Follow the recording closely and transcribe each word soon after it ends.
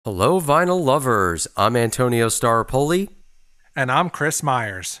Hello, vinyl lovers. I'm Antonio Staropoli, And I'm Chris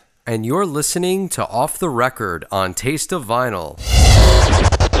Myers. and you're listening to Off the Record on Taste of Vinyl.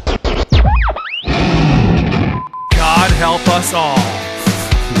 God help us all.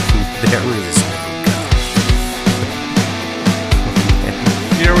 There is no God.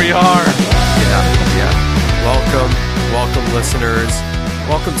 Here we are. Yeah. Welcome, listeners.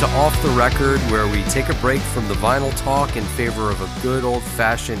 Welcome to Off the Record, where we take a break from the vinyl talk in favor of a good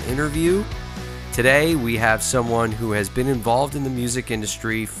old-fashioned interview. Today, we have someone who has been involved in the music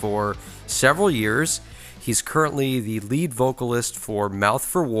industry for several years. He's currently the lead vocalist for Mouth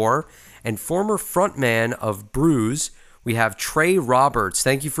for War and former frontman of Bruise. We have Trey Roberts.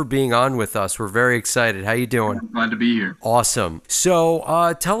 Thank you for being on with us. We're very excited. How you doing? Glad to be here. Awesome.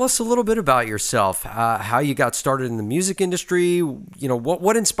 So tell us a little bit about yourself, how you got started in the music industry. You know,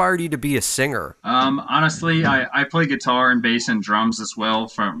 what inspired you to be a singer? Honestly, I play guitar and bass and drums as well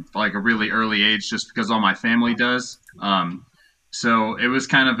from like a really early age, just because all my family does. So it was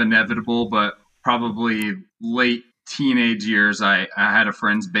kind of inevitable, but probably late teenage years, I had a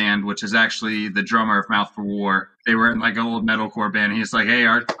friend's band, which is actually the drummer of Mouth for War. They were in like an old metalcore band. He's like, "Hey,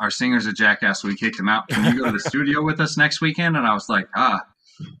 our singer's a jackass, so we kicked him out. Can you go to the studio with us next weekend?" And I was like,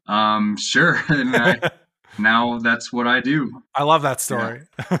 sure. And now that's what I do. I love that story.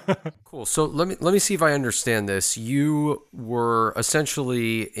 Cool. So let me see if I understand this. You were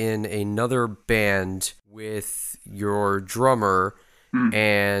essentially in another band with your drummer,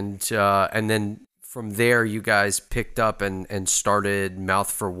 and then from there you guys picked up and started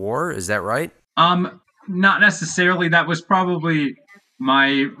Mouth for War. Is that right? Not necessarily. That was probably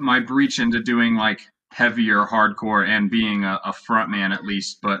my breach into doing like heavier hardcore and being a front man at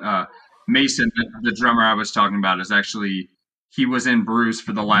least. But Mason, the drummer I was talking about, is actually he was in Bruce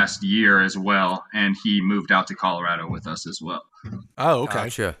for the last year as well, and he moved out to Colorado with us as well. Oh, okay.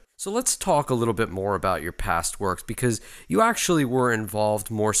 Gotcha. So let's talk a little bit more about your past works, because you actually were involved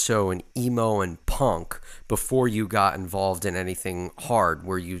more so in emo and punk before you got involved in anything hard,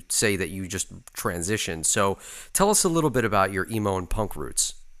 where you say that you just transitioned. So tell us a little bit about your emo and punk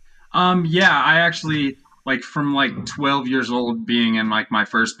roots. Yeah, I actually like from like 12 years old being in like my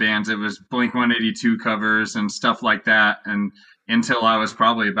first bands, it was Blink 182 covers and stuff like that, and until I was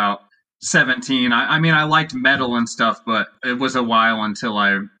probably about 17. I mean, I liked metal and stuff, but it was a while until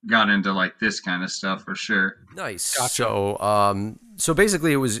I got into like this kind of stuff for sure. Nice. Gotcha. So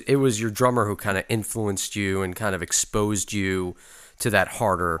basically, it was your drummer who kind of influenced you and kind of exposed you to that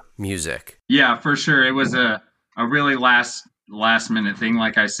harder music. Yeah, for sure. It was a really last minute thing.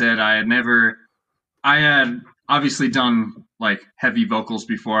 Like I said, I had obviously done like heavy vocals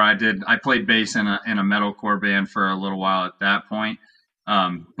before. I played bass in a metalcore band for a little while at that point.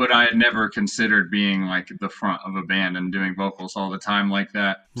 But I had never considered being like the front of a band and doing vocals all the time like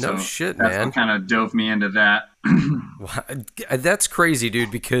that. No shit, that's man. what kind of dove me into that. That's crazy, dude,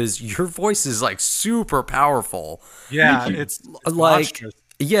 because your voice is like super powerful. Yeah, Thank you. it's Like, monstrous.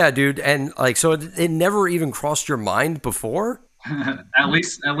 yeah, dude, and like, so it never even crossed your mind before? At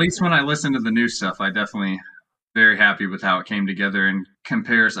least when I listen to the new stuff, I definitely very happy with how it came together and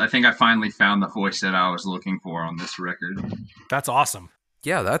compares. I think I finally found the voice that I was looking for on this record. That's awesome.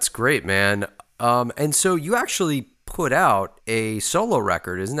 Yeah, that's great, man. And so you actually put out a solo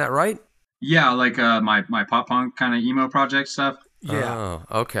record, isn't that right? Yeah, like my pop punk kind of emo project stuff. Yeah.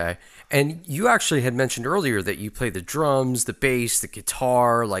 Oh, okay. And you actually had mentioned earlier that you play the drums, the bass, the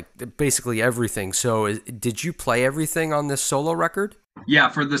guitar, like basically everything. So did you play everything on this solo record? Yeah,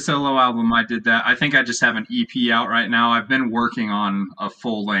 for the solo album, I did that. I think I just have an EP out right now. I've been working on a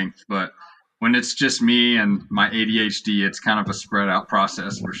full length, but when it's just me and my ADHD, it's kind of a spread out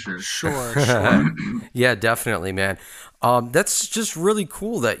process for sure. Sure. Yeah, definitely, man. That's just really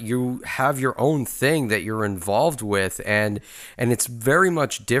cool that you have your own thing that you're involved with, and it's very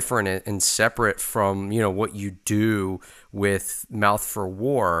much different and separate from, you know, what you do with Mouth for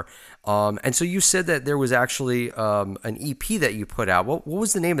War. And so you said that there was actually an EP that you put out. What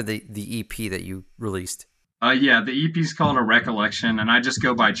was the name of the EP that you released? Yeah, the EP's called A Recollection, and I just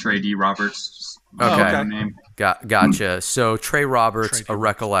go by Trey D. Roberts. Okay. My name. Gotcha. So Trey Roberts, Trey A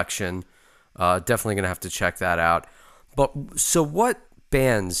Recollection. Definitely gonna have to check that out. But so what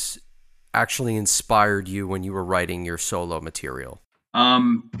bands actually inspired you when you were writing your solo material?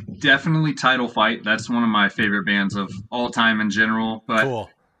 Definitely Title Fight. That's one of my favorite bands of all time in general. But Cool.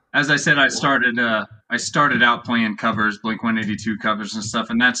 as I said, I started out playing covers, Blink 182 covers and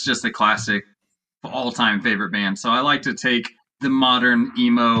stuff, and that's just a classic all time favorite band. So I like to take the modern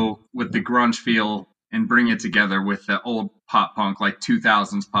emo with the grunge feel and bring it together with the old pop punk, like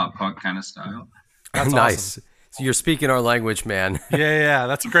 2000s pop punk kind of style. That's Nice. awesome. So you're speaking our language, man. Yeah,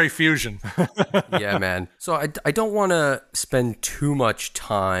 that's a great fusion. Yeah, man. So I don't want to spend too much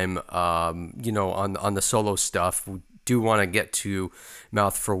time, on the solo stuff. We do want to get to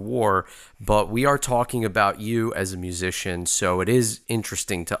Mouth for War, but we are talking about you as a musician. So it is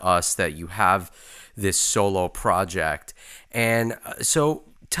interesting to us that you have this solo project. And so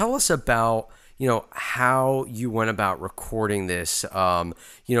tell us about, how you went about recording this,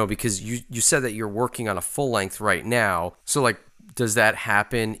 because you said that you're working on a full length right now. So like, does that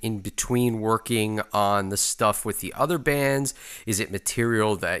happen in between working on the stuff with the other bands? Is it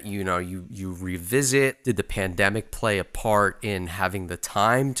material that you revisit? Did the pandemic play a part in having the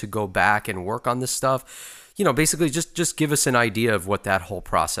time to go back and work on this stuff? Basically just give us an idea of what that whole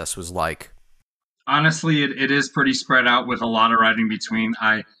process was like. Honestly, it is pretty spread out with a lot of writing between.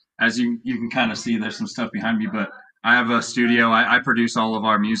 As you can kind of see, there's some stuff behind me, but I have a studio. I produce all of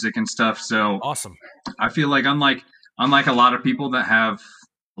our music and stuff. So Awesome. I feel like unlike a lot of people that have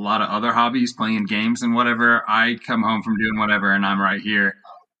a lot of other hobbies, playing games and whatever, I come home from doing whatever and I'm right here.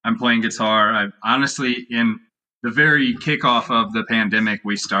 I'm playing guitar. I honestly, in the very kickoff of the pandemic,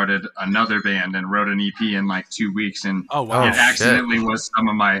 we started another band and wrote an EP in like 2 weeks. And Oh, wow. it accidentally was some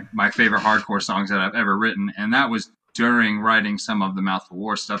of my favorite hardcore songs that I've ever written. And that was during writing some of the Mouth for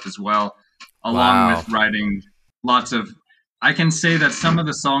War stuff as well, along with writing lots of. I can say that some of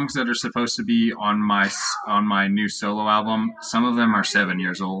the songs that are supposed to be on my new solo album, some of them are 7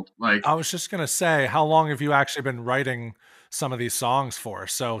 years old. Like, I was just going to say, how long have you actually been writing some of these songs for?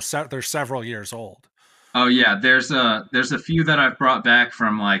 So they're several years old. oh yeah, there's a few that I've brought back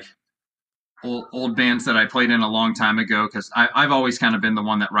from like old bands that I played in a long time ago, because I've always kind of been the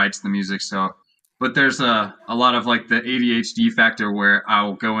one that writes the music. So, but there's a lot of like the ADHD factor where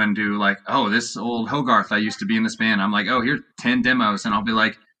I'll go and do like, oh, this old Hogarth, I used to be in this band. I'm like, oh, here's 10 demos. And I'll be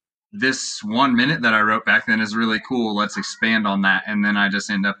like, this 1 minute that I wrote back then is really cool. Let's expand on that. And then I just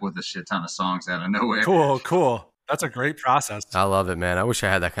end up with a shit ton of songs out of nowhere. Cool. That's a great process. I love it, man. I wish I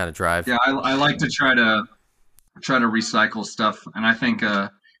had that kind of drive. Yeah, I like to try to recycle stuff. And I think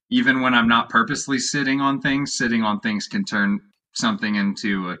even when I'm not purposely sitting on things can turn something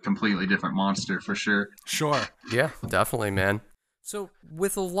into a completely different monster for sure. Sure. Yeah, definitely, man. So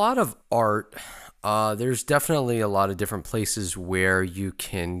with a lot of art, there's definitely a lot of different places where you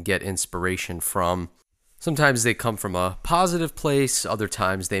can get inspiration from. Sometimes they come from a positive place, other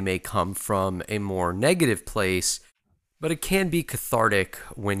times they may come from a more negative place, but it can be cathartic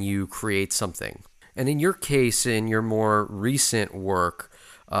when you create something. And in your case, in your more recent work,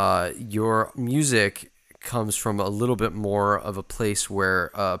 your music comes from a little bit more of a place where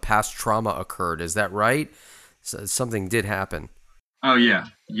past trauma occurred. Is that right? So something did happen. Oh yeah.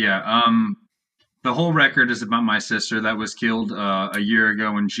 The whole record is about my sister that was killed a year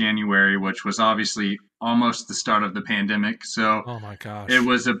ago in January, which was obviously almost the start of the pandemic. So Oh my gosh. it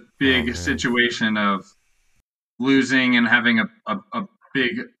was a big situation of losing and having a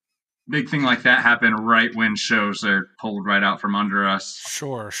big thing like that happen right when shows are pulled right out from under us.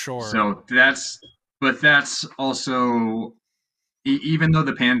 Sure. So that's also, even though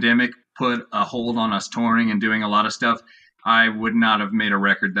the pandemic put a hold on us touring and doing a lot of stuff, I would not have made a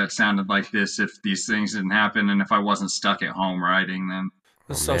record that sounded like this if these things didn't happen and if I wasn't stuck at home writing them.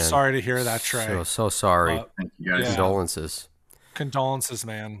 I'm so sorry to hear that, Trey. So sorry. Thank you guys. Yeah. Condolences,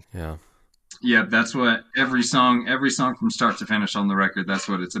 man. Yeah. Yeah, that's what every song from start to finish on the record, that's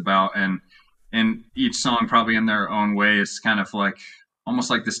what it's about. And each song probably in their own way is kind of like almost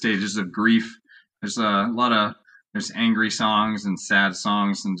like the stages of grief. There's there's angry songs and sad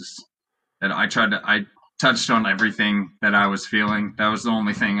songs, and just that I touched on everything that I was feeling. That was the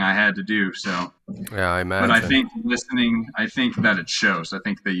only thing I had to do. So yeah, I imagine. But I think listening, I think that it shows. I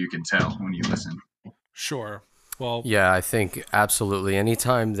think that you can tell when you listen. Sure. Well, yeah, I think absolutely.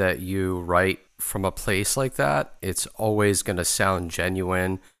 Anytime that you write from a place like that, it's always going to sound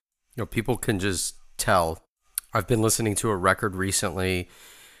genuine. People can just tell. I've been listening to a record recently,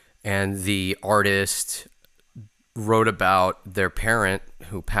 and the artist wrote about their parent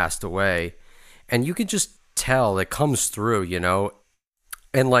who passed away, and you can just tell it comes through,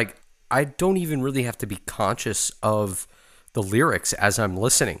 and like, I don't even really have to be conscious of the lyrics as I'm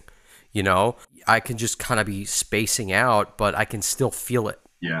listening, I can just kind of be spacing out, but I can still feel it.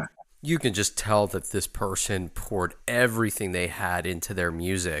 Yeah. You can just tell that this person poured everything they had into their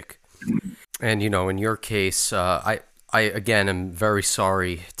music. And, in your case, I again am very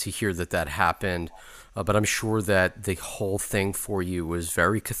sorry to hear that happened, but I'm sure that the whole thing for you was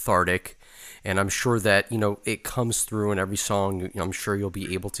very cathartic, and I'm sure that, it comes through in every song. I'm sure you'll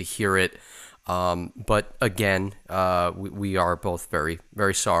be able to hear it. But again, we are both very,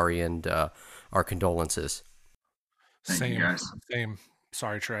 very sorry, and our condolences. Thank you, guys. Same.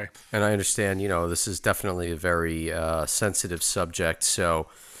 Sorry, Trey. And I understand, this is definitely a very sensitive subject. So,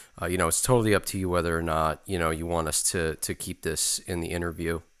 it's totally up to you whether or not, you want us to keep this in the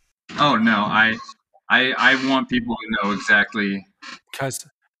interview. Oh, no. I want people to know exactly. Because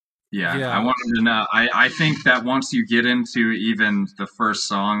yeah, I want them to know. I think that once you get into even the first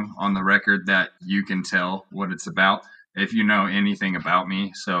song on the record, that you can tell what it's about if you know anything about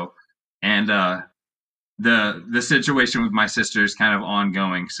me. So, and the situation with my sister is kind of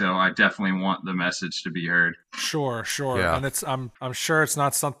ongoing, so I definitely want the message to be heard. Sure. Yeah. And I'm sure it's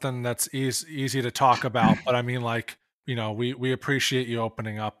not something that's easy to talk about, but I mean, like, we appreciate you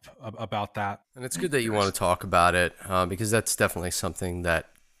opening up about that. And it's good that you want to talk about it because that's definitely something that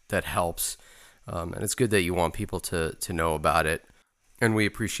helps. And it's good that you want people to know about it. And we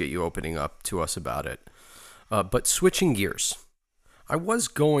appreciate you opening up to us about it. But switching gears, I was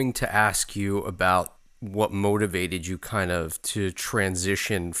going to ask you about what motivated you kind of to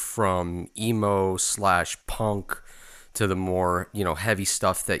transition from emo/punk to the more, heavy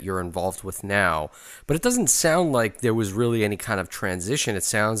stuff that you're involved with now. But it doesn't sound like there was really any kind of transition. It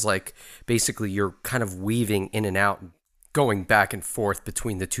sounds like basically you're kind of weaving in and out, going back and forth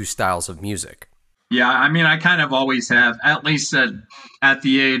between the two styles of music. Yeah, I mean, I kind of always have, at least at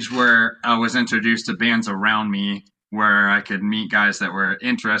the age where I was introduced to bands around me, where I could meet guys that were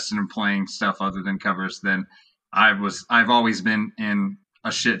interested in playing stuff other than covers. Then I've always been in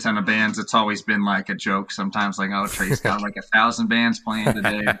a shit ton of bands. It's always been like a joke sometimes, like, oh, Trey's got like 1,000 bands playing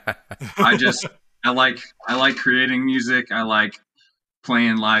today. I like creating music. I like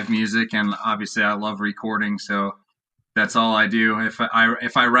playing live music, and obviously I love recording. So that's all I do. If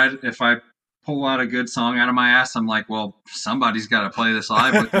I pull out a good song out of my ass, I'm like, well, somebody's got to play this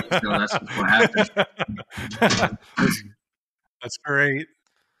live with me. So that's what happens. That's great.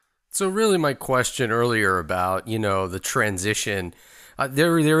 So really my question earlier about, the transition,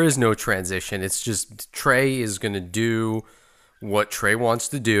 there is no transition. It's just Trey is going to do what Trey wants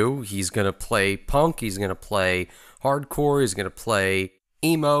to do. He's going to play punk. He's going to play hardcore. He's going to play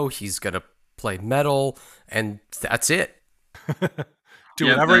emo. He's going to play metal. And that's it. Do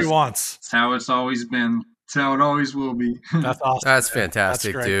whatever he wants. It's how it's always been. It's how it always will be. That's awesome. That's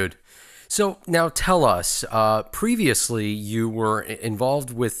fantastic, dude. So now tell us, previously you were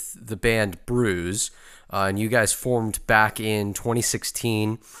involved with the band Bruise, and you guys formed back in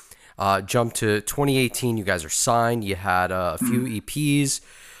 2016, jumped to 2018, you guys are signed, you had a few EPs,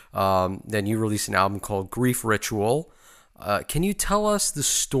 then you released an album called Grief Ritual. Can you tell us the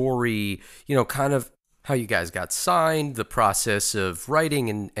story, kind of how you guys got signed, the process of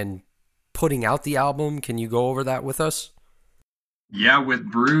writing and putting out the album? Can you go over that with us? Yeah, with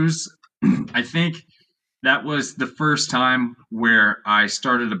Bruise, I think that was the first time where I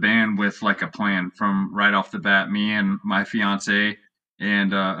started a band with like a plan from right off the bat. Me and my fiance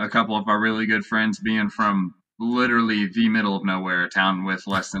and a couple of our really good friends, being from literally the middle of nowhere, a town with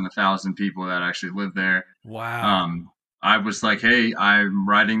less than 1,000 people that actually live there. Wow. I was like, hey, I'm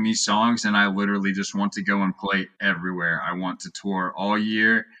writing these songs and I literally just want to go and play everywhere. I want to tour all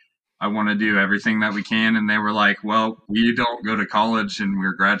year. I want to do everything that we can. And they were like, well, we don't go to college and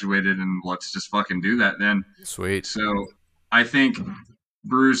we're graduated, and let's just fucking do that then. Sweet. So I think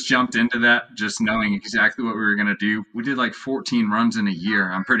Bruce jumped into that just knowing exactly what we were going to do. We did like 14 runs in a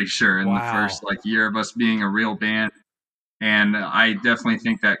year, I'm pretty sure, in the first like year of us being a real band. And I definitely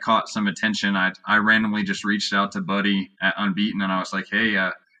think that caught some attention. I randomly just reached out to Buddy at Unbeaten, and I was like, hey,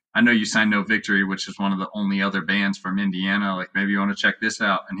 I know you signed No Victory, which is one of the only other bands from Indiana. Like, maybe you want to check this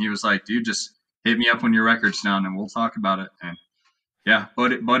out. And he was like, dude, just hit me up when your record's done and we'll talk about it. And yeah,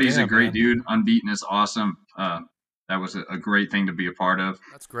 Buddy's a great dude. Unbeaten is awesome. That was a great thing to be a part of.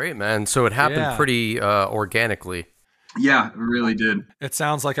 That's great, man. So it happened pretty organically. Yeah, it really did. It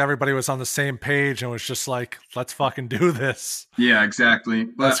sounds like everybody was on the same page and was just like, let's fucking do this. Yeah, exactly.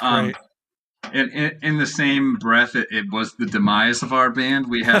 But, that's great. In the same breath, it was the demise of our band.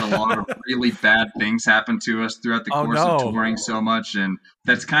 We had a lot of really bad things happen to us throughout the course of touring so much, and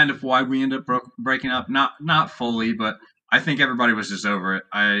that's kind of why we ended up breaking up. Not fully, but I think everybody was just over it.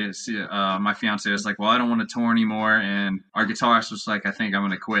 I see my fiance was like, well, I don't want to tour anymore, and our guitarist was like, I think I'm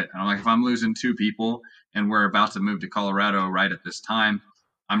going to quit. And I'm like, if I'm losing 2 people and we're about to move to Colorado right at this time,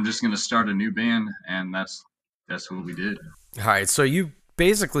 I'm just going to start a new band, and that's what we did. All right, so you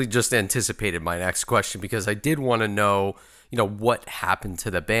basically just anticipated my next question, because I did want to know, what happened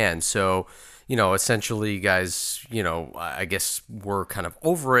to the band. So, essentially you guys, I guess were kind of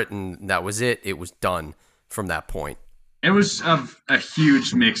over it, and that was it. It was done from that point. It was a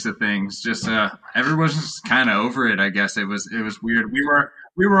huge mix of things. Just everyone was just kind of over it, I guess. It was weird.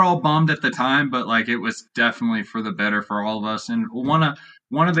 We we were all bummed at the time, but like it was definitely for the better for all of us. And one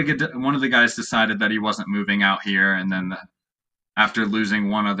of the guys decided that he wasn't moving out here, and then after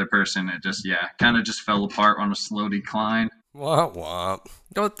losing one other person, it just kind of just fell apart on a slow decline. Womp womp.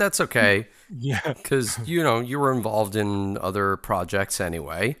 No, that's okay. Yeah. Because, you were involved in other projects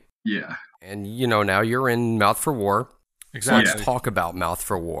anyway. Yeah. And, now you're in Mouth for War. Exactly. So let's talk about Mouth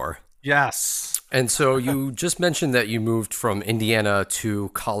for War. Yes. And so you just mentioned that you moved from Indiana to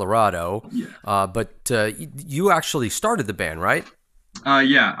Colorado. Yeah. But you actually started the band, right?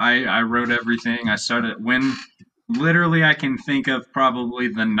 Yeah. I wrote everything. I started when literally I can think of probably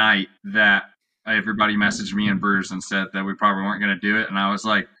the night that everybody messaged me and Bruce and said that we probably weren't going to do it. And I was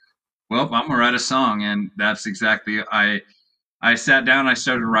like, well, I'm going to write a song. And that's exactly, I sat down, I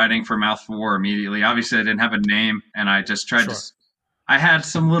started writing for Mouth for War immediately. Obviously I didn't have a name, and I just tried to, I had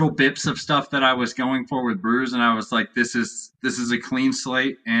some little bits of stuff that I was going for with Bruce, and I was like, this is a clean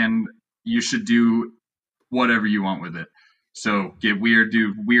slate, and you should do whatever you want with it. So get weird,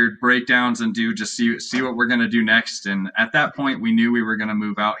 do weird breakdowns, and just see what we're going to do next. And at that point, we knew we were going to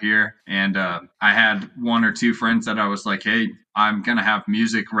move out here. And I had one or two friends that I was like, hey, I'm going to have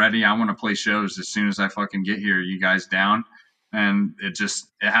music ready. I want to play shows as soon as I fucking get here. Are you guys down? And it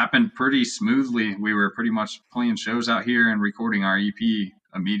happened pretty smoothly. We were pretty much playing shows out here and recording our EP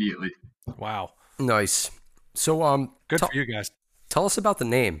immediately. Wow. Nice. So, good for you guys. Tell us about the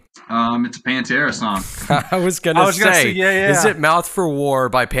name. It's a Pantera song. I was gonna say, yeah. Is it Mouth for War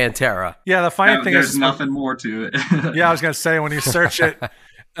by Pantera? Yeah, the funny thing there's is nothing more to it. Yeah, I was gonna say, when you search it,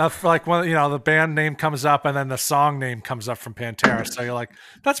 like when the band name comes up and then the song name comes up from Pantera, so you're like,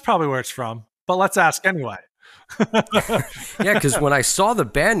 that's probably where it's from. But let's ask anyway. Yeah, because when I saw the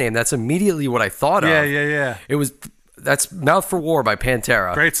band name, that's immediately what I thought of. Yeah. That's Mouth for War by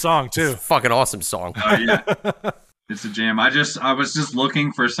Pantera. Great song too. Fucking awesome song. Oh yeah. It's a jam. I was just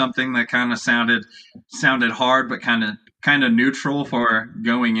looking for something that kind of sounded hard, but kind of neutral for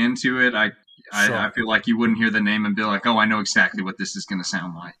going into it. I feel like you wouldn't hear the name and be like, oh, I know exactly what this is going to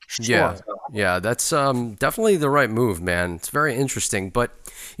sound like. Yeah, that's definitely the right move, man. It's very interesting. But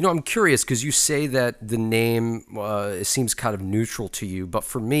I'm curious because you say that the name it seems kind of neutral to you. But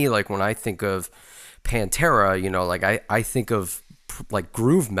for me, like when I think of Pantera, like I think of like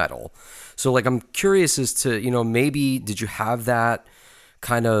groove metal. So like I'm curious as to maybe did you have that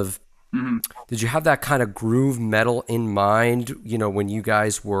kind of groove metal in mind when you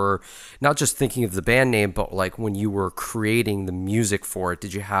guys were not just thinking of the band name, but like when you were creating the music for it,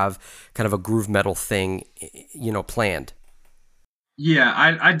 did you have kind of a groove metal thing planned? Yeah,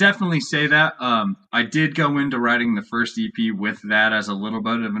 I definitely say that. I did go into writing the first EP with that as a little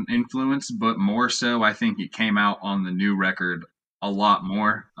bit of an influence, but more so I think it came out on the new record a lot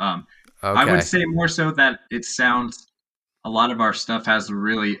more. Okay. I would say more so that it sounds, a lot of our stuff has a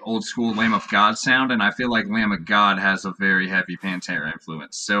really old school Lamb of God sound, and I feel like Lamb of God has a very heavy Pantera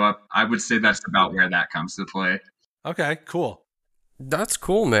influence. So I would say that's about where that comes to play. Okay, cool. That's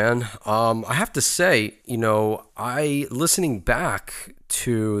cool, man. I have to say, listening back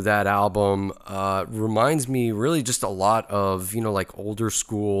to that album reminds me really just a lot of, like older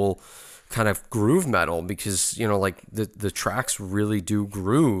school kind of groove metal because, like the tracks really do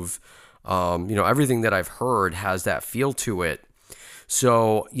groove. Everything that I've heard has that feel to it.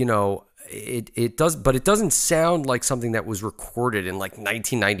 So, it does, but it doesn't sound like something that was recorded in like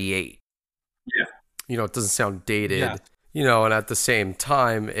 1998. Yeah. It doesn't sound dated, and at the same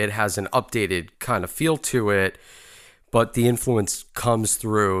time, it has an updated kind of feel to it, but the influence comes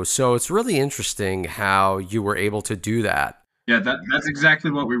through. So it's really interesting how you were able to do that. Yeah, that's exactly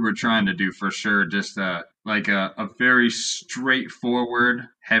what we were trying to do for sure. Just like a very straightforward,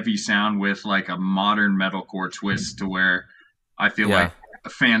 heavy sound with like a modern metalcore twist to where I feel like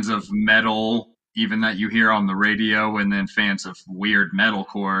fans of metal, even that you hear on the radio, and then fans of weird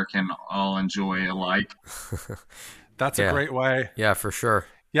metalcore can all enjoy alike. That's a great way. Yeah, for sure.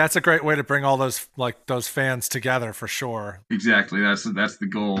 Yeah, it's a great way to bring all those fans together for sure. Exactly. That's the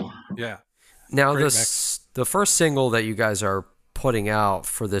goal. Yeah. Now the first single that you guys are putting out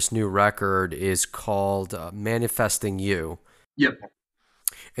for this new record is called Manifesting You. Yep.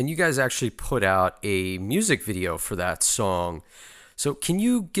 And you guys actually put out a music video for that song. So can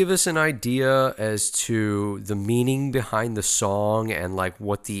you give us an idea as to the meaning behind the song and like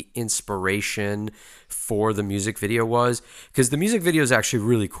what the inspiration for the music video was? Because the music video is actually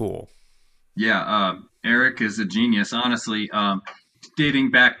really cool. Yeah, Eric is a genius, honestly. Dating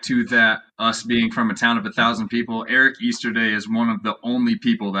back to that, us being from a town of 1,000 people, Eric Easterday is one of the only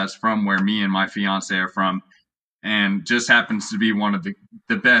people that's from where me and my fiance are from. and just happens to be one of the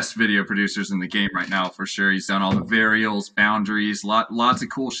best video producers in the game right now for sure. He's done all the Varials, Boundaries, lots of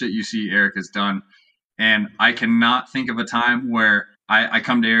cool shit you see Eric has done. And I cannot think of a time where I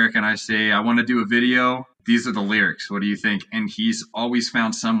come to Eric and I say, I want to do a video. These are the lyrics. What do you think? And he's always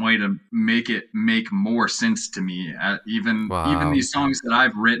found some way to make it make more sense to me. Even these songs that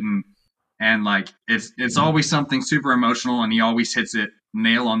I've written, and like it's always something super emotional, and he always hits it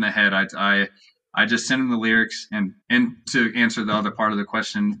nail on the head. I just send him the lyrics, and to answer the other part of the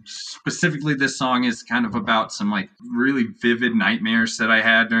question, specifically this song is kind of about some like really vivid nightmares that I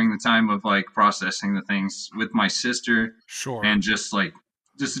had during the time of like processing the things with my sister. Sure. And just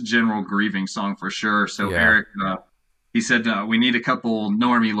a general grieving song for sure. So Yeah. Eric, he said, we need a couple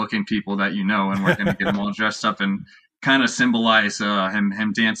normie looking people that you know, and we're going to get them all dressed up and kind of symbolize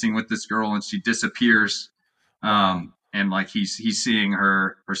him dancing with this girl, and she disappears. And like he's seeing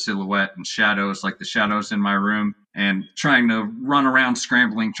her silhouette and shadows, like the shadows in my room, and trying to run around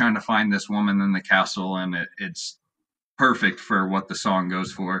scrambling, trying to find this woman in the castle. And it's perfect for what the song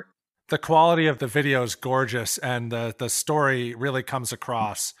goes for. The quality of the video is gorgeous, and the story really comes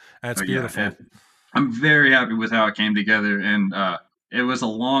across, and it's beautiful. Yeah, I'm very happy with how it came together, and it was a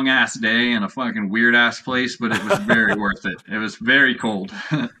long ass day and a fucking weird ass place, but it was very worth it. It was very cold.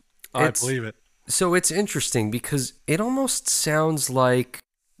 I believe it. So it's interesting because it almost sounds like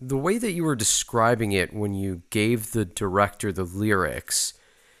the way that you were describing it when you gave the director the lyrics,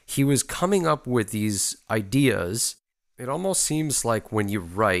 he was coming up with these ideas. It almost seems like when you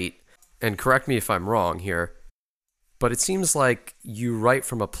write, and correct me if I'm wrong here, but it seems like you write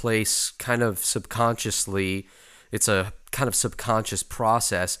from a place kind of subconsciously. It's a kind of subconscious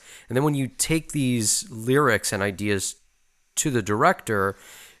process. And then when you take these lyrics and ideas to the director,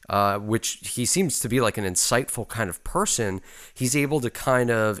 which he seems to be like an insightful kind of person, he's able to kind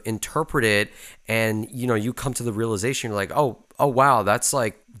of interpret it, and you come to the realization, you're like, oh wow, that's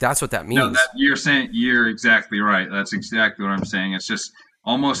what that means. No, you're exactly right. That's exactly what I'm saying. It's just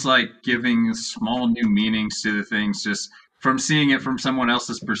almost like giving small new meanings to the things, just from seeing it from someone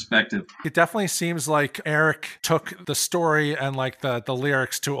else's perspective. It definitely seems like Eric took the story and like the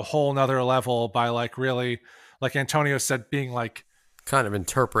lyrics to a whole nother level by like really, like Antonio said, being like kind of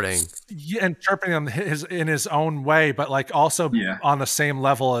interpreting them in his own way, but like also on the same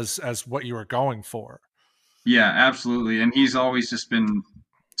level as what you were going for. Yeah, absolutely. And he's always just been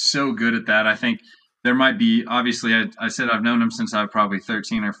so good at that. I think there might be, obviously, I said I've known him since I was probably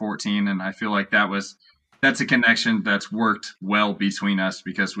 13 or 14, and I feel like that's a connection that's worked well between us,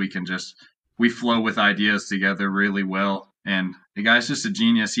 because we flow with ideas together really well. And the guy's just a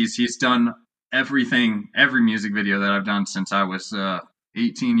genius. He's done every music video that I've done since I was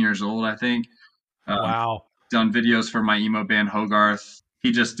 18 years old, I think. Wow. Done videos for my emo band Hogarth.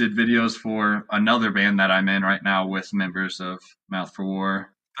 He just did videos for another band that I'm in right now with members of Mouth for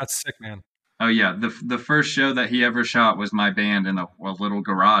War. That's sick, man. Oh yeah, the first show that he ever shot was my band in a little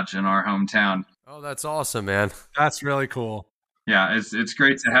garage in our hometown. Oh, that's awesome, man. That's really cool. Yeah, it's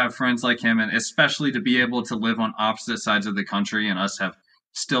great to have friends like him, and especially to be able to live on opposite sides of the country, and us have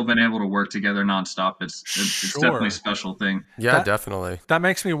still been able to work together nonstop. It's definitely a special thing. Yeah, definitely. That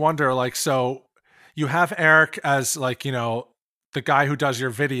makes me wonder, like, so you have Eric as like, the guy who does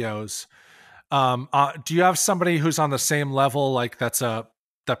your videos. Do you have somebody who's on the same level, like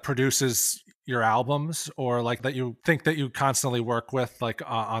that produces your albums, or like that you think that you constantly work with, like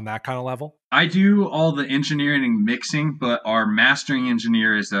on that kind of level? I do all the engineering and mixing, but our mastering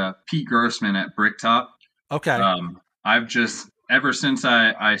engineer is Pete Grossman at Bricktop. Okay. I've just, ever since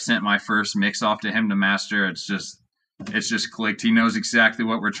I sent my first mix off to him to master, it's just clicked. He knows exactly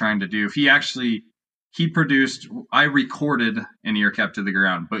what we're trying to do. He produced, I recorded An Ear Kept to the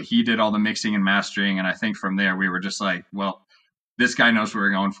Ground, but he did all the mixing and mastering. And I think from there we were just like, well, this guy knows what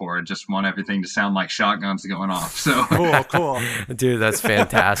we're going for. I just want everything to sound like shotguns going off. So cool. Dude, that's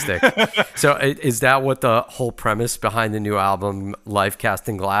fantastic. So is that what the whole premise behind the new album, Life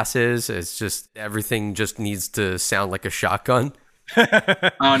Casting Glass, is? It's just everything just needs to sound like a shotgun?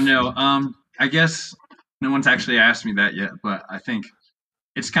 Oh, no. I guess no one's actually asked me that yet, but I think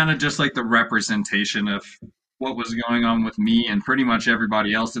it's kind of just like the representation of what was going on with me and pretty much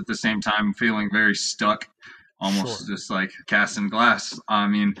everybody else at the same time, feeling very stuck. Almost just like casting glass. I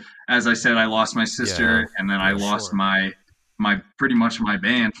mean, as I said, I lost my sister, and then I lost my pretty much my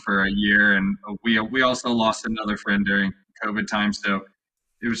band for a year, and we also lost another friend during COVID time. So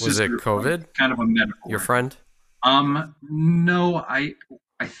it was it COVID? Kind of a metaphor. Your friend? No, I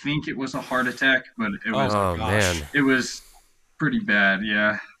think it was a heart attack, but it was. Oh man, it was pretty bad.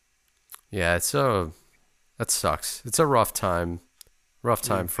 Yeah. Yeah, that sucks. It's a rough time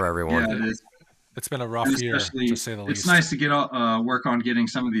for everyone. Yeah, it is. It's been a rough And year, to especially, say the it's least. nice to get work on getting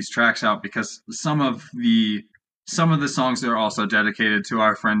some of these tracks out because some of the songs are also dedicated to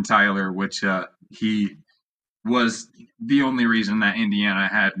our friend Tyler, which he was the only reason that Indiana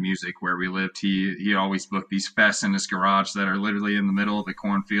had music where we lived. He always booked these fests in his garage that are literally in the middle of the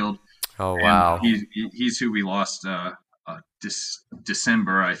cornfield, Oh and wow. he's who we lost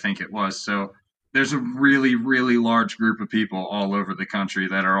December, I think it was. So there's a really really large group of people all over the country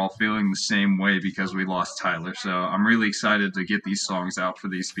that are all feeling the same way because we lost Tyler. So I'm really excited to get these songs out for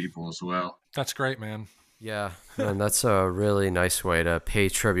these people as well. That's great, man. Yeah, and that's a really nice way to pay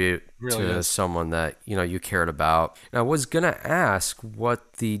tribute Really to is. someone that, you cared about. And I was gonna ask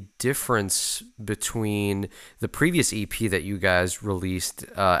what the difference between the previous EP that you guys released,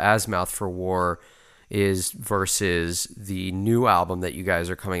 As Mouth for War, is versus the new album that you guys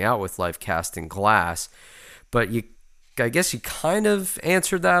are coming out with, Life Cast in Glass. But I guess you kind of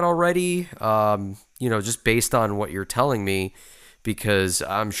answered that already, just based on what you're telling me, because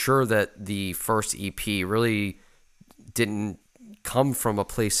I'm sure that the first EP really didn't come from a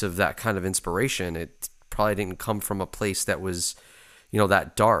place of that kind of inspiration. It probably didn't come from a place that was,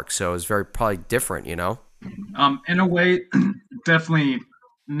 that dark. So it was very probably different. In a way, definitely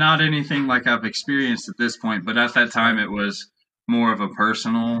not anything like I've experienced at this point, but at that time it was more of a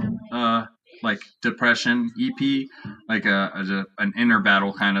personal, like depression EP, like an inner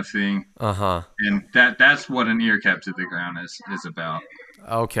battle kind of thing, Uh-huh. and that's what An Ear Kept to the Ground is about.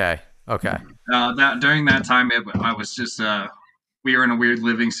 Okay. Okay. That during that time, I was just we were in a weird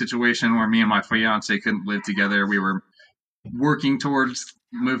living situation where me and my fiance couldn't live together. We were working towards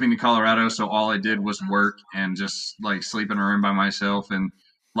moving to Colorado, so all I did was work and just like sleep in a room by myself, and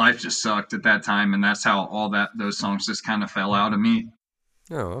life just sucked at that time, and that's how all those songs just kind of fell out of me.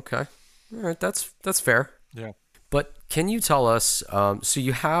 Oh, okay. All right. That's fair. Yeah. But can you tell us, so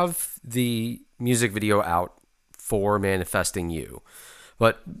you have the music video out for Manifesting You,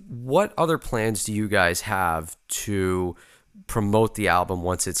 but what other plans do you guys have to promote the album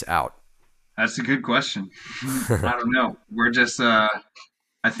once it's out? That's a good question. I don't know. We're just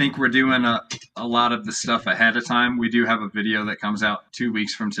I think we're doing a lot of the stuff ahead of time. We do have a video that comes out 2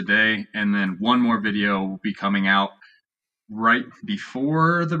 weeks from today, and then one more video will be coming out right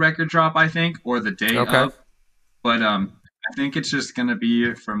before the record drop, I think, or the day Okay. of. But I think it's just gonna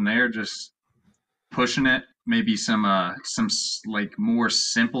be from there, just pushing it. Maybe some like more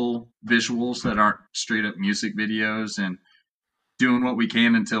simple visuals that aren't straight up music videos, and doing what we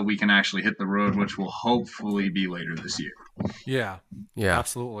can until we can actually hit the road, which will hopefully be later this year. Yeah. Yeah.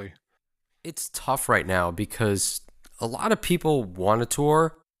 Absolutely. It's tough right now because a lot of people want to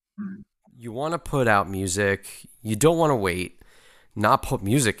tour. You want to put out music. You don't want to wait, not put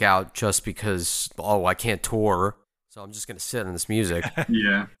music out just because, oh, I can't tour, so I'm just going to sit on this music.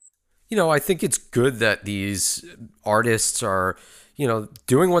 Yeah. I think it's good that these artists are,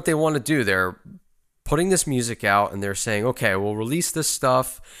 doing what they want to do. They're putting this music out and they're saying, okay, we'll release this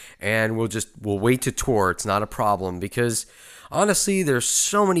stuff and we'll wait to tour. It's not a problem, because honestly, there's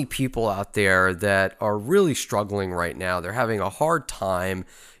so many people out there that are really struggling right now. They're having a hard time.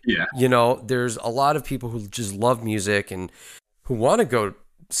 Yeah. There's a lot of people who just love music and who want to go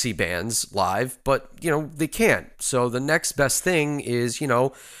see bands live, but they can't. So the next best thing is,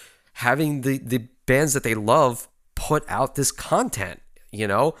 having the bands that they love put out this content,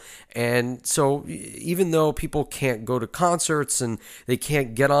 and so even though people can't go to concerts and they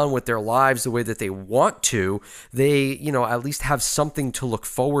can't get on with their lives the way that they want to, they at least have something to look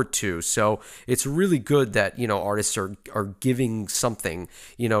forward to. So it's really good that artists are giving something,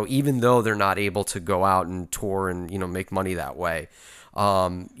 even though they're not able to go out and tour and make money that way.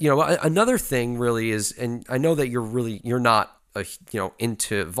 Another thing really is, and I know that you're not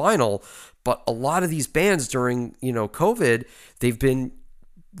into vinyl, but a lot of these bands during COVID, they've been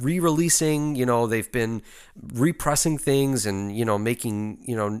re-releasing, they've been repressing things and making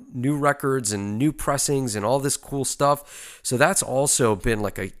new records and new pressings and all this cool stuff. So that's also been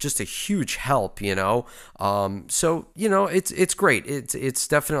like just a huge help. So it's great. It's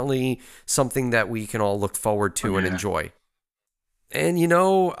definitely something that we can all look forward to and enjoy. And,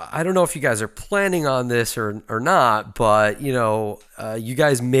 I don't know if you guys are planning on this or not, but, you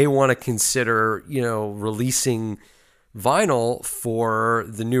guys may want to consider, releasing vinyl for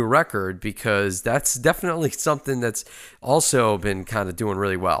the new record, because that's definitely something that's also been kind of doing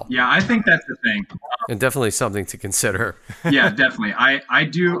really well. Yeah, I think that's the thing. And definitely something to consider. Yeah, definitely. I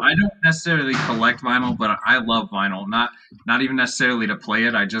don't necessarily collect vinyl, but I love vinyl. Not even necessarily to play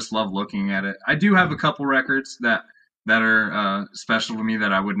it. I just love looking at it. I do have a couple records that are special to me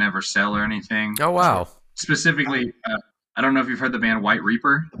that I would never sell or anything. Oh, wow. Specifically, I don't know if you've heard the band White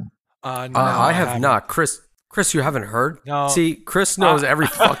Reaper. No, I have haven't. not. Chris, you haven't heard? No. See, Chris knows every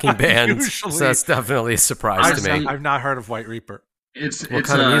fucking band, Usually- so that's definitely a surprise to me. I've not heard of White Reaper. It's What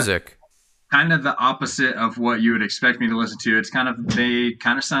kind of music? kind of the opposite of what you would expect me to listen to. It's kind of they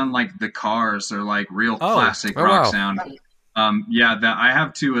kind of sound like the Cars or like real classic rock wow. sound. That I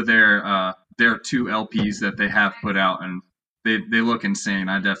have two of their 2 LPs that they have put out, and they look insane.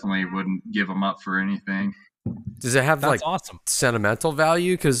 I definitely wouldn't give them up for anything. Does it have That's like awesome. sentimental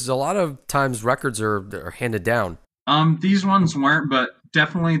value? Because a lot of times records are handed down. These ones weren't, but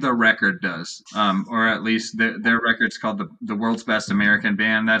definitely the record does. Or at least their record's called the World's Best American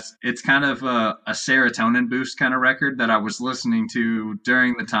Band. It's kind of a serotonin boost kind of record that I was listening to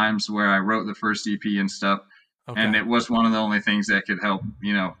during the times where I wrote the first EP and stuff. Okay. And it was one of the only things that could help,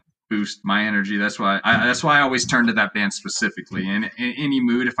 boost my energy. That's why I always turn to that band specifically. And in any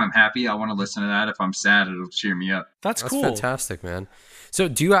mood, if I'm happy, I want to listen to that. If I'm sad, it'll cheer me up. That's That's cool. fantastic, man. So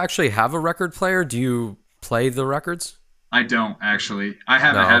do you actually have a record player? Do you play the records? I don't actually. I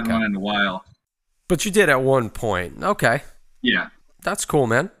haven't No, had okay. one in a while. But you did at one point. Okay. Yeah. That's cool,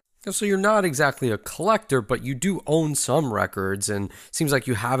 man. So you're not exactly a collector, but you do own some records, and it seems like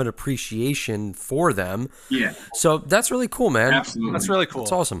you have an appreciation for them. Yeah. So that's really cool, man. Absolutely. That's really cool.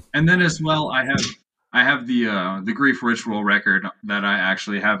 That's awesome. And then as well, I have the Grief Ritual record that I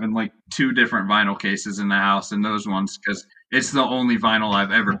actually have in like 2 different vinyl cases in the house, and those ones because it's the only vinyl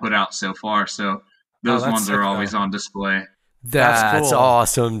I've ever put out so far. So those that's ones sick, are always on display. That's cool.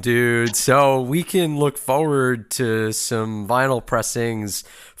 awesome, dude. So we can look forward to some vinyl pressings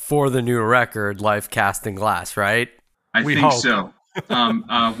for the new record, Life Cast in Glass, right? I We think hope. so.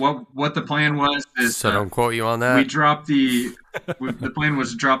 What the plan was is So don't quote you on we that. dropped the plan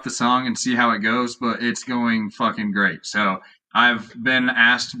was to drop the song and see how it goes, but it's going fucking great. So I've been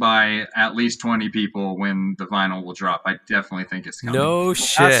asked by at least 20 people when the vinyl will drop. I definitely think it's coming. No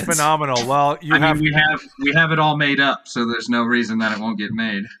shit. That's phenomenal. Well, we have it all made up, so there's no reason that it won't get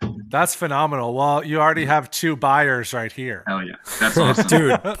made. that's phenomenal. Well, you already have 2 buyers right here. Hell yeah, that's awesome.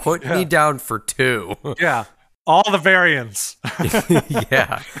 Dude, put me down for 2. Yeah. All the variants.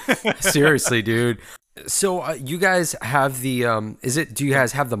 Yeah. Seriously, dude. So you guys have the do you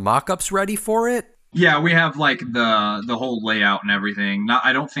guys have the mock-ups ready for it? Yeah, we have like the whole layout and everything.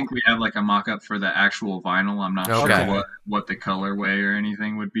 I don't think we have like a mock-up for the actual vinyl. I'm not Okay. sure what the colorway or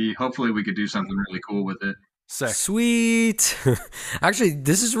anything would be. Hopefully, we could do something really cool with it. Sick. Sweet. Actually,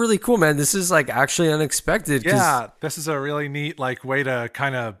 this is really cool, man. This is like actually unexpected. 'cause- Yeah, this is a really neat way to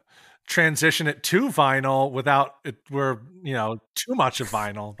kind of transition it to vinyl without it too much of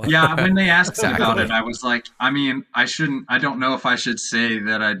vinyl. But Yeah, when they asked me about Exactly. it, I was like, I mean, I don't know if I should say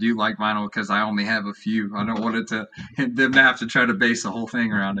that I do like vinyl because I only have a few. I don't want it to them to have to try to base the whole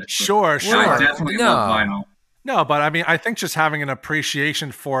thing around it. But Sure. I definitely No. love vinyl. No, but I mean, I think just having an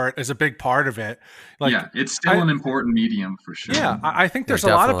appreciation for it is a big part of it. Like, Yeah, it's still an important medium for sure. yeah, I think there's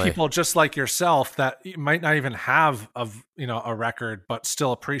Yeah, a lot of definitely. people just like yourself that might not even have a record, but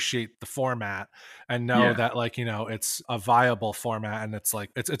still appreciate the format and know Yeah. that it's a viable format, and it's like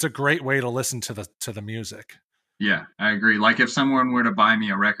it's a great way to listen to the music. Yeah, I agree. Like if someone were to buy me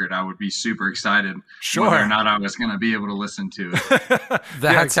a record, I would be super excited Sure. whether or not I was going to be able to listen to it.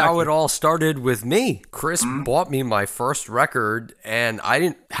 That's how it all started with me. Chris bought me my first record, and I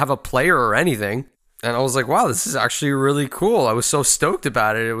didn't have a player or anything. And I was like, wow, this is actually really cool. I was so stoked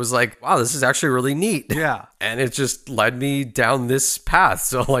about it. It was like, wow, this is actually really neat. Yeah. And it just led me down this path.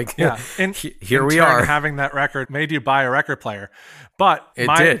 So, like, Yeah, and here in we turn, are. having that record made you buy a record player. But It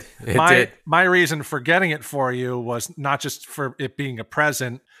did. It did. My reason for getting it for you was not just for it being a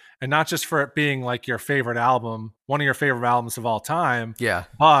present, and not just for it being like your favorite album, one of your favorite albums of all time, Yeah.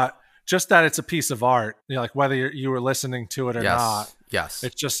 but just that it's a piece of art. Like whether you were listening to it or Yes. not, Yes.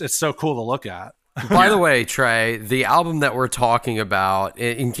 it's so cool to look at. By the way, Trey, the album that we're talking about,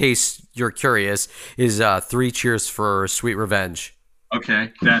 in case you're curious, is 3 Cheers for Sweet Revenge.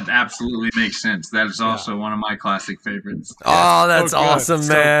 Okay, that absolutely makes sense. That is also one of my classic favorites. Oh, that's So good. awesome,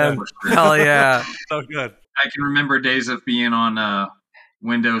 So man. good. Hell yeah. So good. I can remember days of being on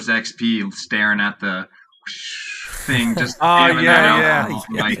Windows XP staring at the thing, just Oh, jamming yeah, that yeah. out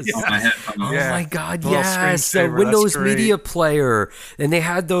on my headphones. Yeah. Oh my God, Little yes. The screensaver, Windows that's great. Media Player. And they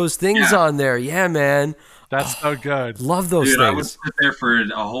had those things Yeah. on there. Yeah, man. That's so good. Love those Dude, I would things. sit there for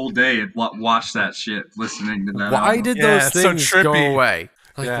a whole day and watch that shit, listening to that. Why album. did Yeah, those it's so things go trippy. away?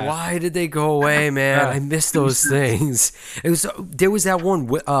 Like, Yeah. why did they go away, man? Yeah. I miss those things. There was that one,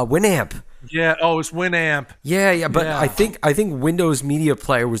 Winamp. Yeah. Oh, it was Winamp. Yeah, but Yeah. I think Windows Media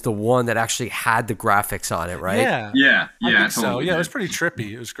Player was the one that actually had the graphics on it, right? Yeah. Yeah, I yeah, think so. totally Yeah, it did. was pretty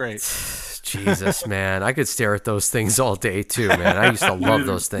trippy. It was great. Jesus, man. I could stare at those things all day too, man. I used to love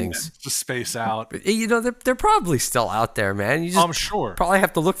those things. Just space out. But, they're probably still out there, man. You just I'm sure. probably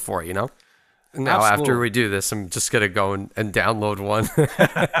have to look for it, Now, Absolutely. after we do this, I'm just going to go and download one.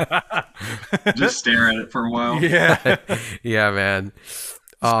 Just stare at it for a while. Yeah. Yeah, man.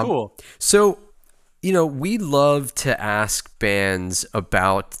 Cool. So, we love to ask bands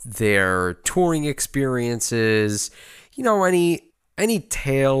about their touring experiences, any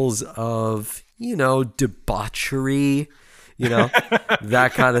tales of, debauchery,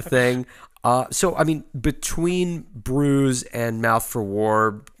 that kind of thing. So, I mean, between Bruise and Mouth for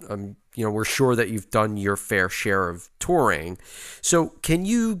War, we're sure that you've done your fair share of touring. So can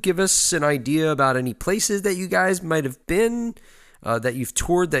you give us an idea about any places that you guys might have been, that you've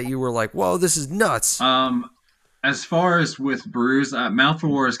toured that you were like, whoa, this is nuts? As far as with Bruise, Mouth for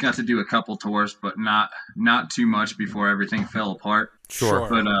War has got to do a couple tours, but not too much before everything fell apart. Sure.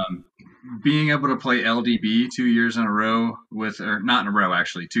 But being able to play LDB 2 years in a row or not in a row,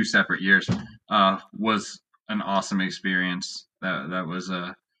 actually, 2 separate years, was an awesome experience. That was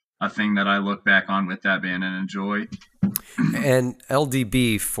a thing that I look back on with that band and enjoy. And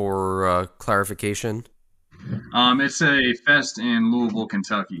LDB, for clarification? It's a fest in Louisville,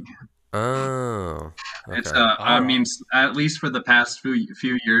 Kentucky. Oh. Okay. It's I mean, at least for the past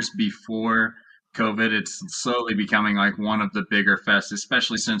few years before COVID, it's slowly becoming like one of the bigger fests,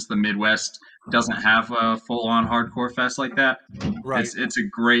 especially since the Midwest doesn't have a full-on hardcore fest like that. Right. It's a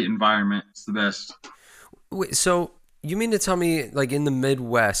great environment. It's the best. Wait, so you mean to tell me, like, in the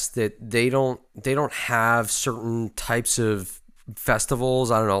Midwest, that they don't have certain types of festivals?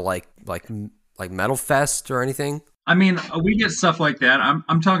 I don't know, like Metal Fest or anything? I mean, we get stuff like that.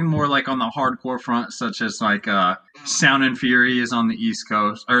 I'm talking more like on the hardcore front, such as like Sound and Fury is on the East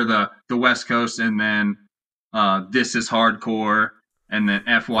Coast or the West Coast, and then This Is Hardcore, and then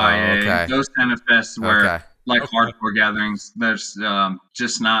FYA. Oh, okay. Those kind of fests where Okay. like hardcore gatherings. There's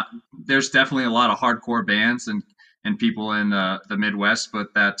just not. There's definitely a lot of hardcore bands and people in the Midwest,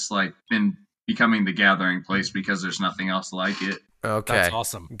 but that's like been becoming the gathering place because there's nothing else like it. Okay. That's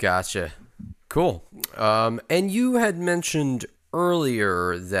awesome. Gotcha. Cool. And you had mentioned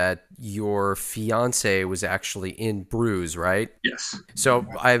earlier that your fiance was actually in Bruise, right? Yes. So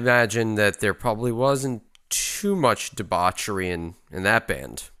I imagine that there probably wasn't too much debauchery in that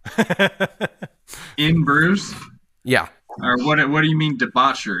band. In Bruise? Yeah. Or what do you mean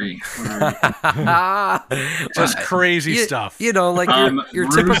debauchery? Just crazy You- stuff. Like your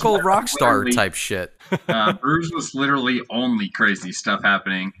Bruise typical rock star literally- type shit. Bruise was literally only crazy stuff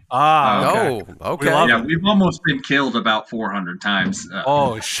happening. Okay. Oh, okay. We love Yeah, we've almost been killed about 400 times.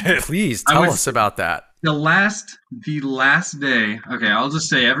 Oh, shit. Please I tell was- us about that. The last day, okay, I'll just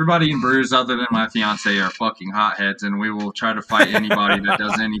say everybody in Bruise other than my fiance are fucking hotheads, and we will try to fight anybody that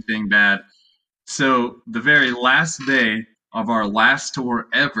does anything bad. So the very last day of our last tour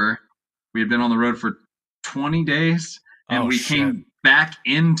ever, we had been on the road for 20 days, and Oh, we shit. came back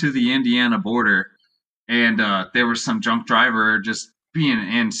into the Indiana border, and there was some drunk driver just being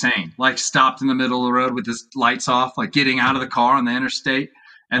insane, like stopped in the middle of the road with his lights off, like getting out of the car on the interstate.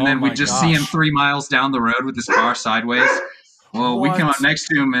 And Oh then we my just see him gosh. 3 miles down the road with his car sideways. Well, we come What? up next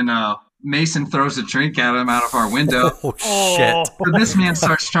to him, and Mason throws a drink at him out of our window. Oh, shit. So this man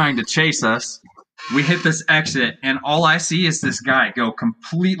starts trying to chase us. We hit this exit, and all I see is this guy go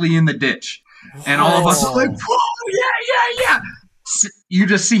completely in the ditch. And all of us are like, whoa, yeah. You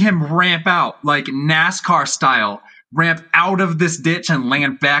just see him ramp out, like NASCAR style, ramp out of this ditch and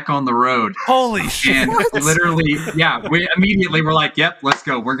land back on the road. Holy shit. And literally, yeah, we immediately were like, yep, let's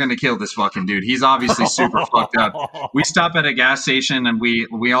go. We're going to kill this fucking dude. He's obviously super fucked up. We stop at a gas station, and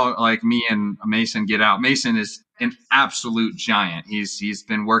we all, like me and Mason, get out. Mason is an absolute giant. He's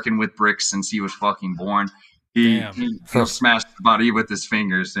been working with bricks since he was fucking born. Damn. He'll smash the body with his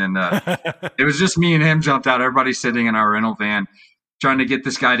fingers. And it was just me and him jumped out. Everybody's sitting in our rental van trying to get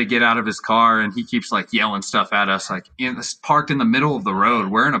this guy to get out of his car, and he keeps like yelling stuff at us, like parked in the middle of the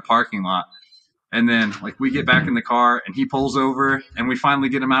road. We're in a parking lot. And then like we get back in the car, and he pulls over, and we finally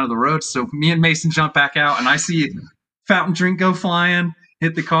get him out of the road. So me and Mason jump back out, and I see fountain drink go flying,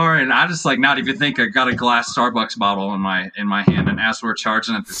 hit the car, and I just like not even think. I got a glass Starbucks bottle in my hand, and as we're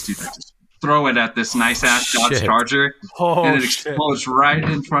charging at this dude, I just throw it at this nice ass Dodge Shit. Charger, Oh, and it shit. explodes right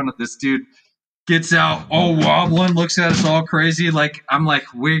in front of this dude. Gets out all wobbling, looks at us all crazy. Like I'm like,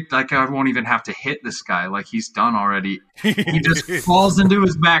 I won't even have to hit this guy. Like he's done already. He just falls into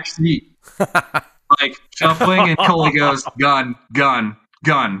his back seat, like shuffling, and Coley goes, gun.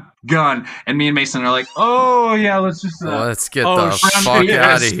 gun. And me and Mason are like, oh yeah, let's just Let's get Oh, the shit. fuck Yes.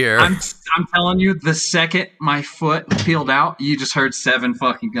 out of here. I'm telling you, the second my foot peeled out, you just heard 7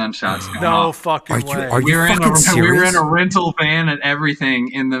 fucking gunshots going No off. fucking way. Are you we were fucking we were serious? in a rental van and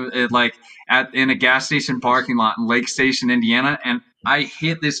everything in a gas station parking lot in Lake Station, Indiana, and I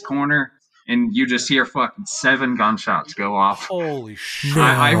hit this corner and you just hear fucking 7 gunshots go off. Holy shit. No.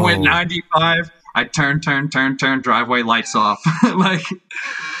 I went 95. I turned, driveway lights off. Like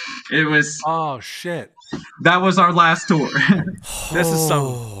it was. Oh shit. That was our last tour. This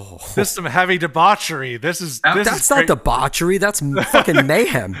is some heavy debauchery. This That's not debauchery. That's fucking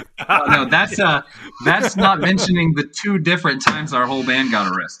mayhem. No, that's not mentioning the 2 different times our whole band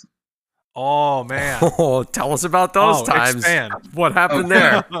got arrested. Oh man. Oh, tell us about those times. Expand. What happened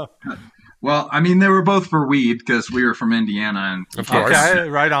there? Well, I mean, they were both for weed because we were from Indiana, and Of course. Okay,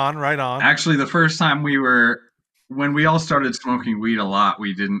 right on. actually, the first time when we all started smoking weed a lot,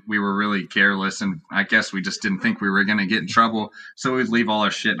 we were really careless, and I guess we just didn't think we were going to get in trouble. So we'd leave all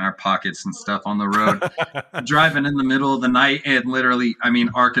our shit in our pockets and stuff on the road, driving in the middle of the night. And literally, I mean,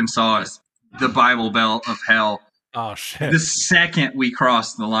 Arkansas is the Bible Belt of hell. Oh shit. The second we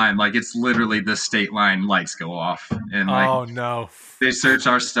cross the line, like it's literally the state line, lights go off. And like, Oh no. they search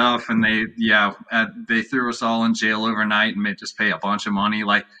our stuff and they threw us all in jail overnight and made us pay a bunch of money.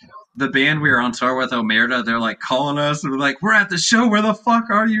 Like, the band we were on tour with, Omerta, they're like calling us and we're like, we're at the show, where the fuck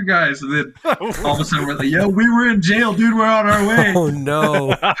are you guys? And then all of a sudden we're like, yo, we were in jail, dude, we're on our way. Oh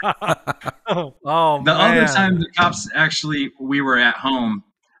no. Oh The man. other time the cops we were at home.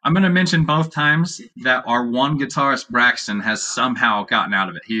 I'm going to mention both times that our one guitarist, Braxton, has somehow gotten out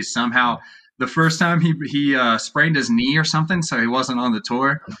of it. He's somehow, the first time he sprained his knee or something, so he wasn't on the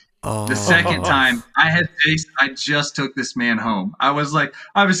tour. Oh. The second time, I just took this man home. I was like,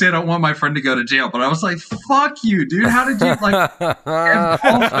 obviously I don't want my friend to go to jail, but I was like, fuck you, dude. How did you,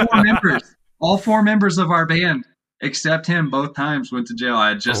 all 4 members of our band, except him, both times went to jail. I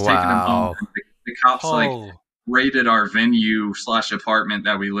had just taken him home. The cops raided our venue / apartment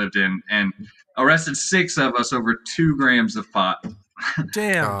that we lived in and arrested 6 of us over 2 grams of pot.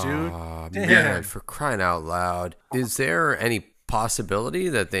 Damn, dude. Damn. Man, for crying out loud. Is there any possibility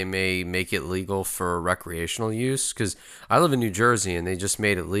that they may make it legal for recreational use? Because I live in New Jersey and they just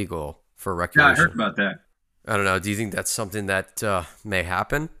made it legal for Yeah, recreation. I heard about that. I don't know. Do you think that's something that may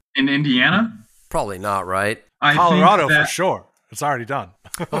happen? In Indiana? Probably not, right? I Colorado think that, for sure. It's already done.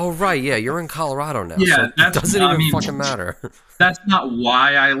 Oh, right. Yeah, you're in Colorado now. Yeah, so it that's- doesn't I even mean- fucking matter. That's not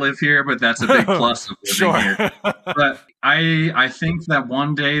why I live here, but that's a big plus of living Sure. here. But I think that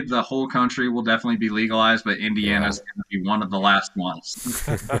one day the whole country will definitely be legalized, but Indiana's going to be one of the last ones.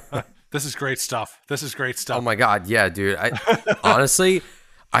 This is great stuff. Oh my God. Yeah, dude. Honestly,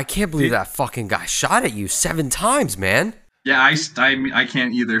 I can't believe that fucking guy shot at you 7 times, man. Yeah, I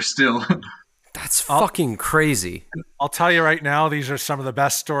can't either still. That's fucking crazy. I'll tell you right now, these are some of the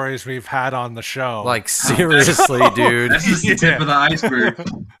best stories we've had on the show. Like, seriously, dude. That's just the tip of the iceberg.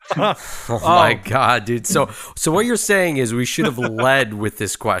 Oh my God, dude. So what you're saying is we should have led with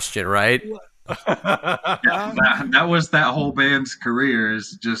this question, right? That was that whole band's career,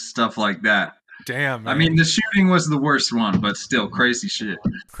 is just stuff like that. Damn, man. I mean, the shooting was the worst one, but still crazy shit.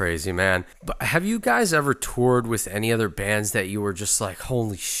 Crazy, man. But have you guys ever toured with any other bands that you were just like,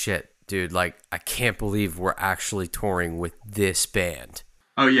 holy shit, dude, like, I can't believe we're actually touring with this band?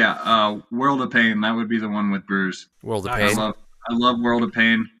 Oh yeah, World of Pain. That would be the one with Bruce. World of Nice. Pain. I love World of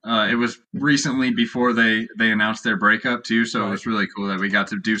Pain. It was recently before they announced their breakup too, so it was really cool that we got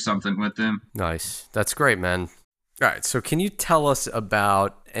to do something with them. Nice. That's great, man. All right, so can you tell us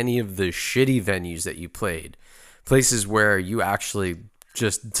about any of the shitty venues that you played? Places where you actually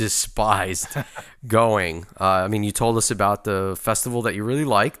just despised going. I mean, you told us about the festival that you really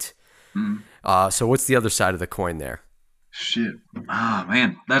liked. So what's the other side of the coin there? Shit. Ah,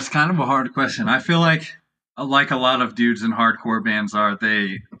 man, that's kind of a hard question. I feel like a lot of dudes in hardcore bands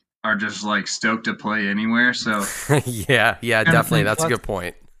they are just like stoked to play anywhere. So yeah, definitely. That's a good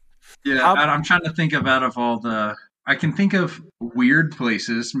point. yeah, I'm trying to think of out of all the. I can think of weird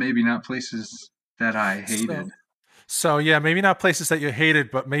places, maybe not places that I hated. So yeah, maybe not places that you hated,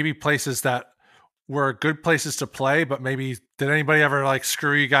 but maybe places that were good places to play. But maybe, did anybody ever like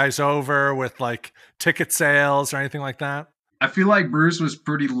screw you guys over with like ticket sales or anything like that? I feel like Bruce was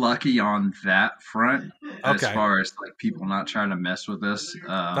pretty lucky on that front, as Okay. far as like people not trying to mess with us.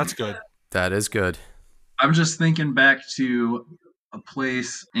 That's good. That is good. I'm just thinking back to a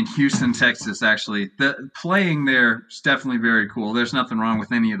place in Houston, Texas. Actually, the playing there is definitely very cool. There's nothing wrong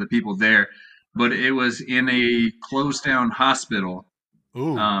with any of the people there, but it was in a closed down hospital.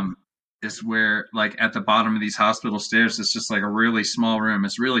 Ooh. is where, like, at the bottom of these hospital stairs, it's just like a really small room.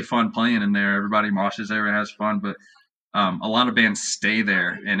 It's really fun playing in there. Everybody moshes there and has fun, but a lot of bands stay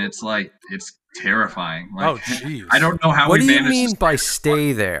there, and it's like it's terrifying. Like, Oh, jeez. I don't know how What we do you managed mean to by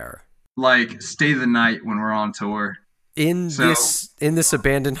stay there? like stay the night when we're on tour. In this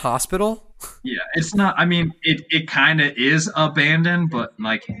abandoned hospital? Yeah, it's not. I mean, it kind of is abandoned, but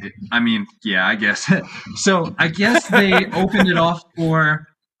like, I mean, yeah, I guess. So I guess they opened it off for.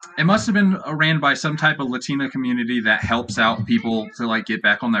 It must have been ran by some type of Latino community that helps out people to like get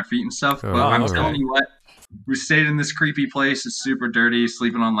back on their feet and stuff. But I'm okay. telling you what, we stayed in this creepy place. It's super dirty,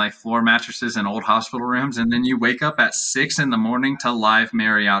 sleeping on like floor mattresses in old hospital rooms, and then you wake up at 6 a.m. to live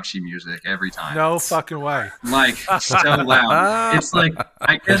mariachi music every time. No fucking way. Like, so loud. It's like,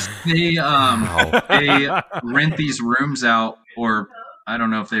 I guess they rent these rooms out, or I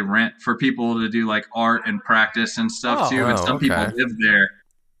don't know if they rent for people to do like art and practice and stuff too. And some people live there.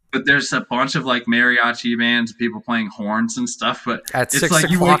 But there's a bunch of like mariachi bands, people playing horns and stuff. But At it's 6 like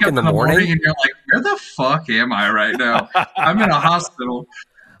you o'clock wake up in the morning and you're like, where the fuck am I right now? I'm in a hospital.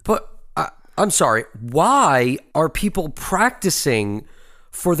 But I'm sorry, why are people practicing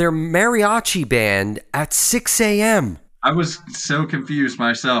for their mariachi band at 6 a.m.? I was so confused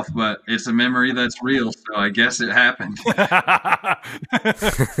myself, but it's a memory that's real, so I guess it happened.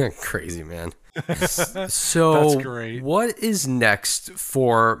 Crazy, man. So That's great. What is next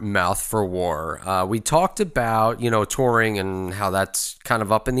for Mouth for War? We talked about, touring and how that's kind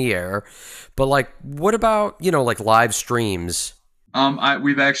of up in the air, but like, what about, like live streams?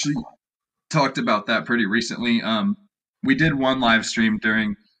 We've actually talked about that pretty recently. We did one live stream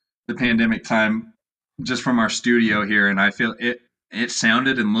during the pandemic time, just from our studio here, and I feel it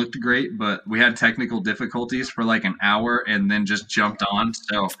sounded and looked great, but we had technical difficulties for like an hour and then just jumped on.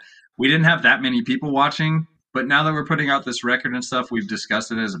 So we didn't have that many people watching, but now that we're putting out this record and stuff, we've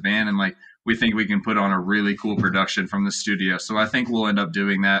discussed it as a band, and like we think we can put on a really cool production from the studio. So I think we'll end up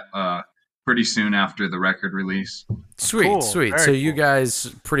doing that pretty soon after the record release. Sweet, Cool. sweet. Very So you cool. guys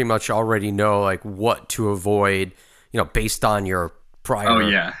pretty much already know like what to avoid, based on your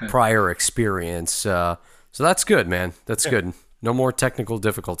prior experience. So that's good, man. That's good. No more technical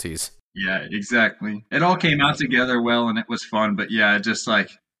difficulties. Yeah, exactly. It all came out together well, and it was fun. But yeah, it just like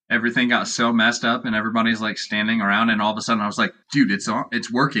everything got so messed up, and everybody's like standing around, and all of a sudden I was like, dude,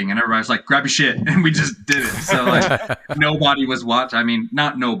 it's working, and everybody's like, grab your shit, and we just did it. So like nobody was watching. I mean,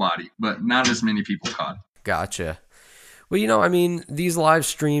 not nobody, but not as many people caught. Gotcha. Well, these live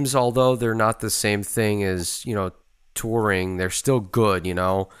streams, although they're not the same thing as, touring, they're still good,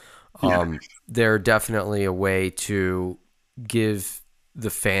 They're definitely a way to give the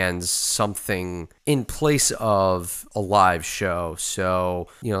fans something in place of a live show. So,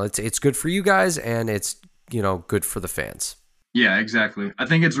 it's good for you guys, and it's, good for the fans. Yeah, exactly. I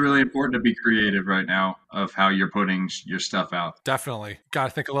think it's really important to be creative right now of how you're putting your stuff out. Definitely. Got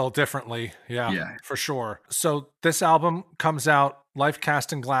to think a little differently. Yeah. For sure. So this album comes out, Life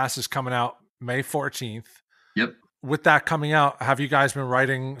Cast in Glass is coming out May 14th. Yep. With that coming out, have you guys been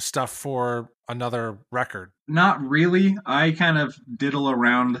writing stuff for another record? Not really. I kind of diddle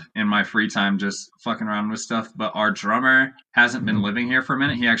around in my free time, just fucking around with stuff. But our drummer hasn't been living here for a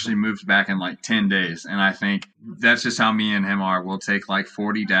minute. He actually moved back in like 10 days. And I think that's just how me and him are. We'll take like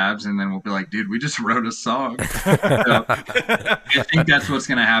 40 dabs and then we'll be like, dude, we just wrote a song. So I think that's what's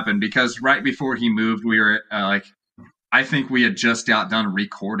going to happen, because right before he moved, we were I think we had just got done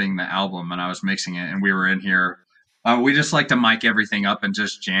recording the album and I was mixing it, and we were in here. We just like to mic everything up and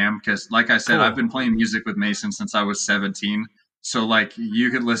just jam, because like I said, Cool. I've been playing music with Mason since I was 17. So like you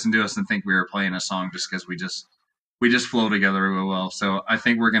could listen to us and think we were playing a song just because we just flow together real well. So I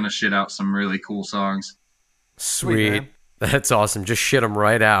think we're going to shit out some really cool songs. Sweet. man. That's awesome. Just shit them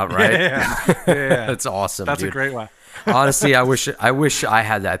right out, right? Yeah. That's awesome, That's dude. a great one. Honestly, I wish I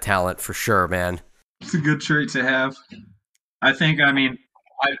had that talent for sure, man. It's a good trait to have.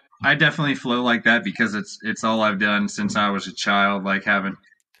 I definitely flow like that because it's all I've done since I was a child, like having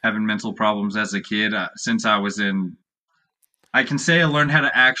mental problems as a kid. Since I was I can say I learned how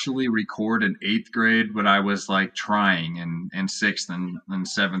to actually record in 8th grade, but I was like trying in 6th and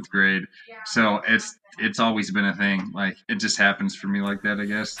 7th grade. So it's always been a thing. Like it just happens for me like that, I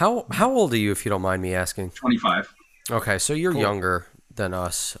guess. How old are you, if you don't mind me asking? 25. Okay, so you're Cool. younger than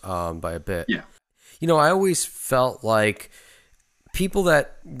us by a bit. Yeah. I always felt like people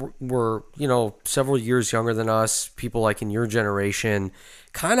that were, several years younger than us, people like in your generation,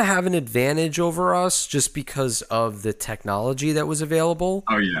 kind of have an advantage over us just because of the technology that was available.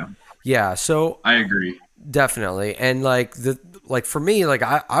 Oh yeah. Yeah, so I agree. definitely. And like like for me, like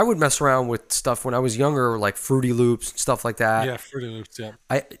I would mess around with stuff when I was younger, like Fruity Loops, stuff like that. Yeah, Fruity Loops. Yeah.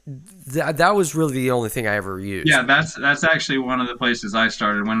 That was really the only thing I ever used. Yeah, that's actually one of the places I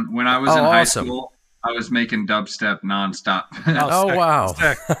started. When I was in high school, I was making dubstep nonstop. Oh, wow.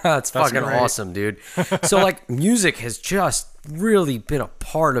 That's fucking great. awesome, dude. So like music has just really been a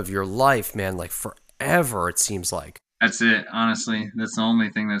part of your life, man, like forever, it seems like. That's it, honestly. That's the only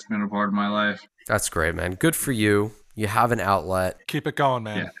thing that's been a part of my life. That's great, man. Good for you. You have an outlet. Keep it going,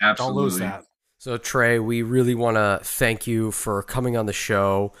 man. Yeah, absolutely. Don't lose that. So Trey, we really want to thank you for coming on the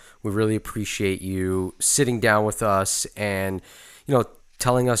show. We really appreciate you sitting down with us and,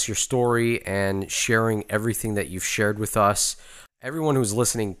 telling us your story and sharing everything that you've shared with us. Everyone who's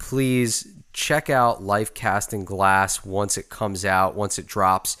listening, please check out Life Casting Glass once it comes out, once it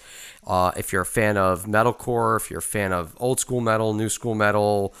drops. If you're a fan of metalcore, if you're a fan of old school metal, new school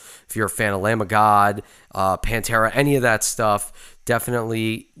metal, if you're a fan of Lamb of God, Pantera, any of that stuff,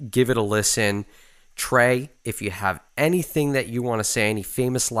 definitely give it a listen. Trey, if you have anything that you want to say, any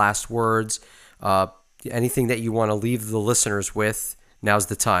famous last words, anything that you want to leave the listeners with, now's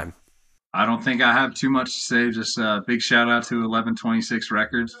the time. I don't think I have too much to say. Just a big shout out to 1126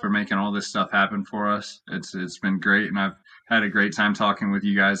 Records for making all this stuff happen for us. It's been great, and I've had a great time talking with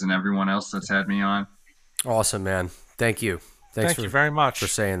you guys and everyone else that's had me on. Awesome, man. Thank you. Thank you very much for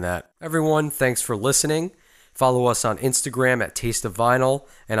saying that. Everyone, thanks for listening. Follow us on Instagram at Taste of Vinyl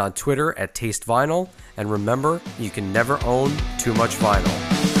and on Twitter at Taste Vinyl. And remember, you can never own too much vinyl.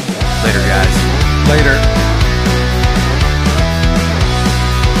 Later, guys. Later.